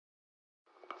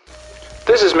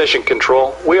This is Mission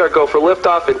Control. We are go for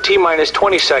liftoff in T-minus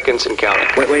 20 seconds and counting.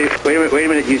 Wait a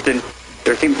minute, Houston.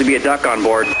 There seems to be a duck on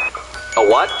board. A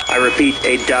what? I repeat,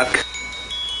 a duck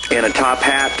in a top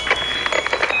hat.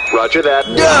 Roger that.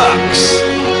 Ducks!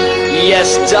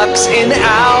 Yes, ducks in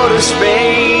outer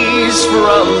space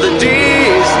from the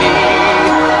Disney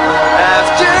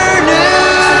afternoon.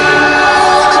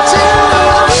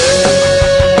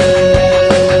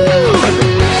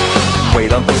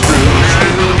 Wait, Uncle Scrooge,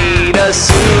 you need a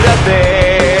suit up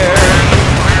there.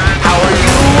 How are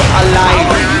you alive?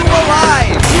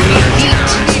 You need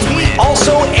heat.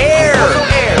 Also air.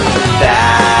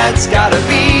 That's gotta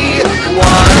be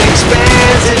one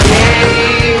expensive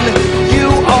game. You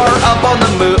are up on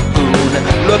the moon,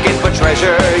 looking for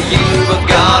treasure. You've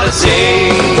gotta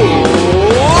say, oh,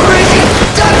 crazy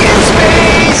duck in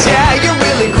space. Yeah, you're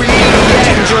really greedy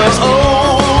and just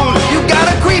old. You got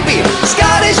a creepy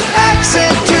Scottish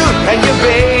accent too, and you're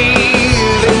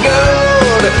bathing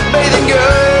gold, bathing gold.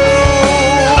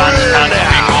 That's gotta be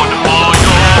good for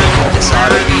you. This ought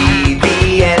to be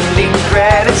the ending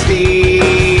credits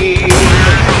theme.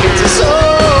 It's a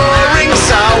soaring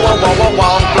sound,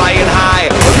 flying high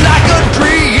like a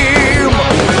dream.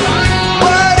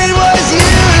 But it was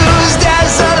used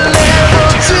as a level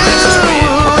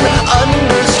tune,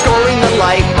 underscoring the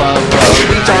life of a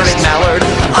retarded mallard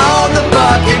on the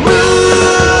fucking moon.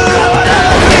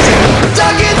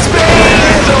 Duck in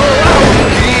space, oh,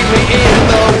 leave me in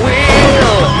the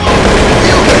wheel.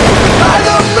 You can fly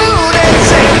the moon and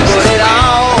say, put it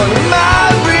on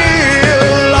my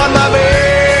bill, on my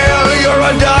bill. You're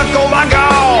a duck, oh my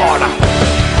god.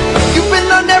 You've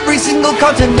been on every single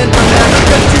continent from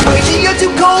Africa to Asia to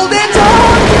cold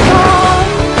Antarctica.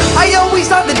 I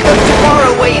always thought that ducks too far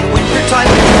away in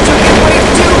wintertime, but you took it way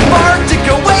too far to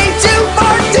go, way too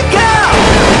far to go.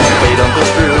 Wait, Uncle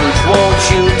Scrooge, won't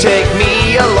you take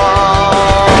me along?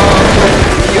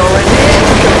 You're an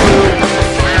idiot,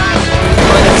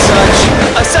 but it's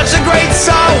such a great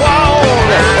song.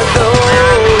 Though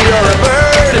you're a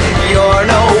bird, you're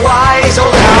no wise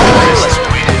old owl.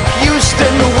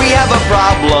 Houston, we have a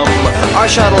problem. Our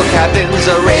shuttle captain's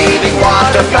a raving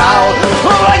waterfowl.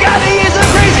 Oh my god, he is a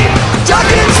crazy duck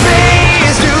in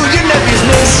space. Do your nephews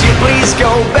miss you? Please go